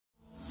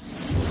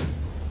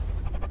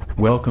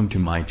Welcome to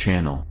my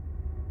channel.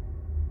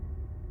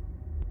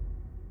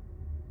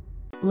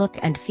 Look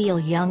and feel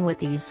young with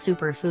these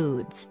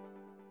superfoods.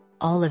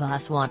 All of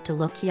us want to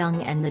look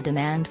young, and the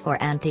demand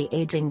for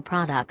anti-aging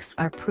products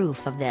are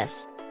proof of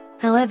this.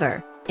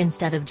 However,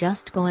 instead of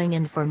just going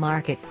in for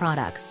market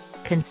products,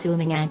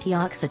 consuming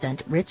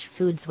antioxidant-rich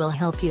foods will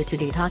help you to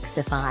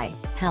detoxify,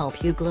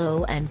 help you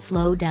glow and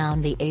slow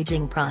down the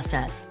aging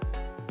process.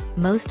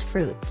 Most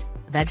fruits,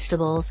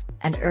 vegetables,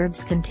 and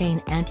herbs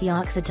contain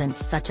antioxidants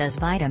such as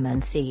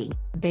vitamin C,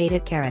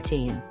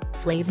 beta-carotene,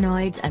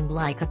 flavonoids and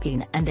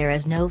lycopene, and there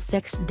is no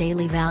fixed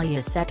daily value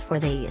set for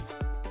these.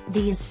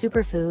 These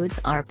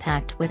superfoods are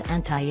packed with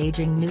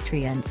anti-aging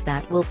nutrients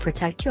that will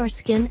protect your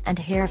skin and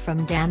hair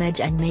from damage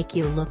and make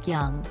you look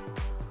young.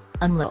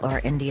 Amla or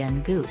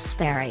Indian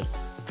gooseberry.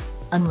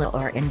 Amla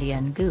or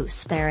Indian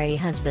gooseberry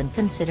has been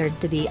considered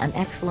to be an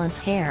excellent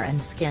hair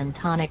and skin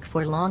tonic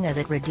for long as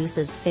it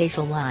reduces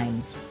facial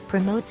lines,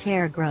 promotes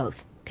hair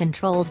growth,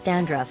 controls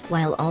dandruff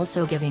while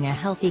also giving a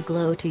healthy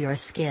glow to your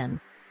skin.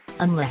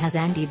 Amla has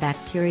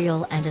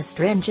antibacterial and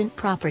astringent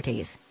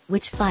properties,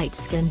 which fight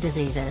skin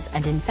diseases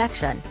and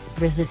infection,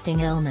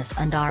 resisting illness,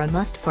 and are a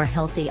must for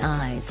healthy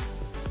eyes.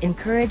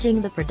 Encouraging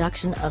the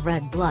production of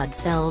red blood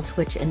cells,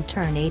 which in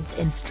turn aids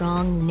in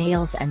strong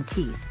nails and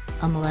teeth.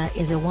 Amla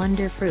is a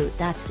wonder fruit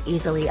that's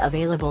easily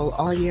available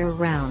all year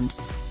round.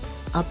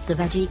 Up the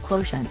veggie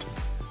quotient.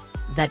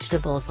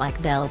 Vegetables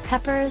like bell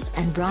peppers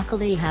and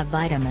broccoli have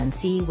vitamin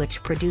C,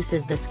 which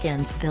produces the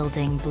skin's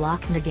building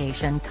block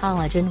negation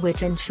collagen,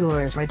 which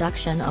ensures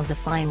reduction of the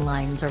fine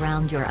lines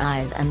around your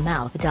eyes and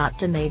mouth.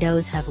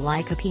 Tomatoes have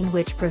lycopene,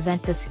 which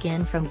prevent the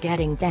skin from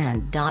getting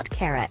tanned.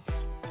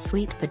 Carrots,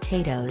 sweet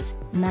potatoes,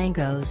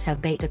 mangoes have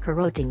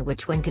beta-carotene,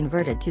 which when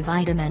converted to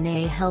vitamin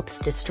A helps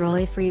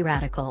destroy free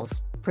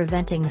radicals,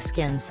 preventing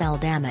skin cell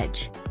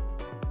damage.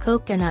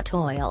 Coconut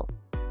oil.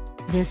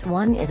 This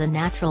one is a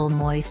natural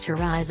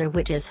moisturizer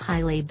which is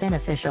highly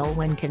beneficial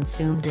when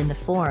consumed in the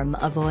form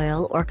of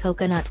oil or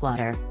coconut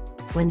water.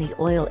 When the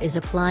oil is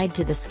applied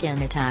to the skin,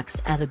 it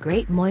acts as a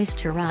great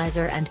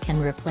moisturizer and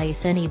can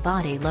replace any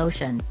body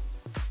lotion.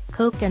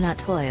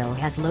 Coconut oil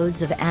has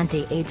loads of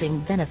anti-aging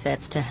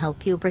benefits to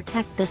help you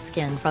protect the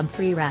skin from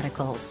free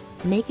radicals,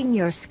 making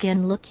your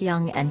skin look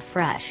young and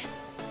fresh.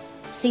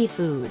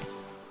 Seafood.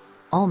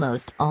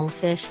 Almost all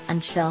fish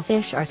and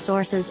shellfish are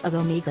sources of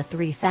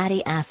omega-3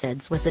 fatty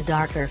acids, with the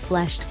darker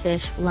fleshed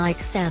fish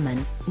like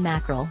salmon,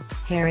 mackerel,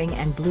 herring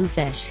and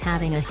bluefish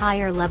having a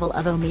higher level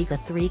of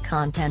omega-3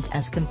 content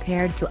as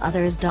compared to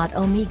others.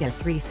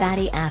 Omega-3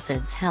 fatty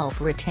acids help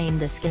retain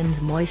the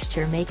skin's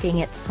moisture, making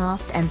it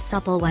soft and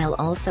supple while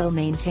also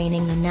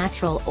maintaining the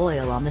natural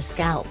oil on the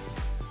scalp.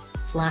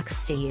 Flax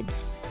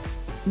seeds.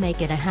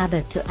 Make it a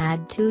habit to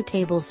add 2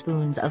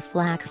 tablespoons of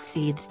flax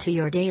seeds to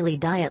your daily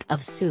diet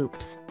of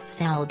soups,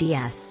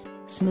 saladies,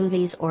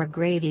 smoothies or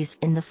gravies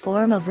in the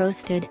form of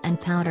roasted and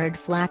powdered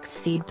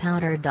flaxseed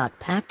powder.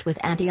 Packed with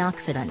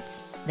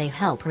antioxidants, they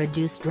help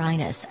reduce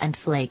dryness and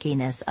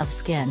flakiness of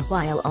skin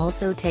while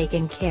also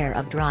taking care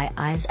of dry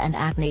eyes and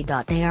acne.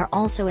 They are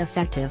also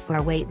effective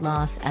for weight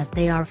loss as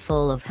they are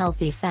full of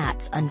healthy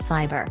fats and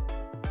fiber.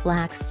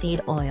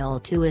 Flaxseed oil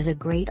too is a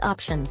great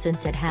option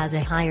since it has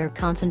a higher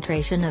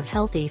concentration of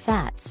healthy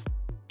fats.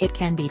 It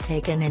can be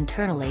taken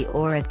internally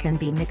or it can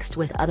be mixed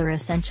with other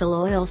essential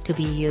oils to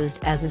be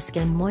used as a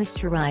skin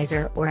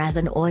moisturizer or as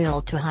an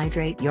oil to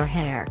hydrate your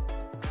hair.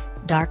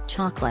 Dark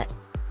chocolate.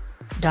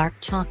 Dark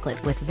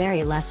chocolate with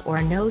very less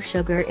or no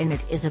sugar in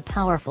it is a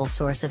powerful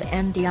source of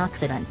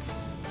antioxidants.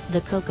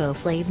 The cocoa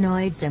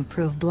flavonoids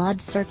improve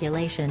blood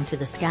circulation to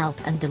the scalp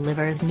and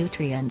delivers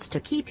nutrients to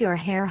keep your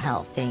hair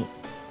healthy.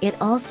 It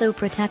also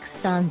protects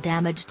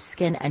sun-damaged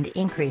skin and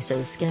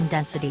increases skin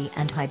density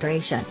and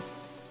hydration.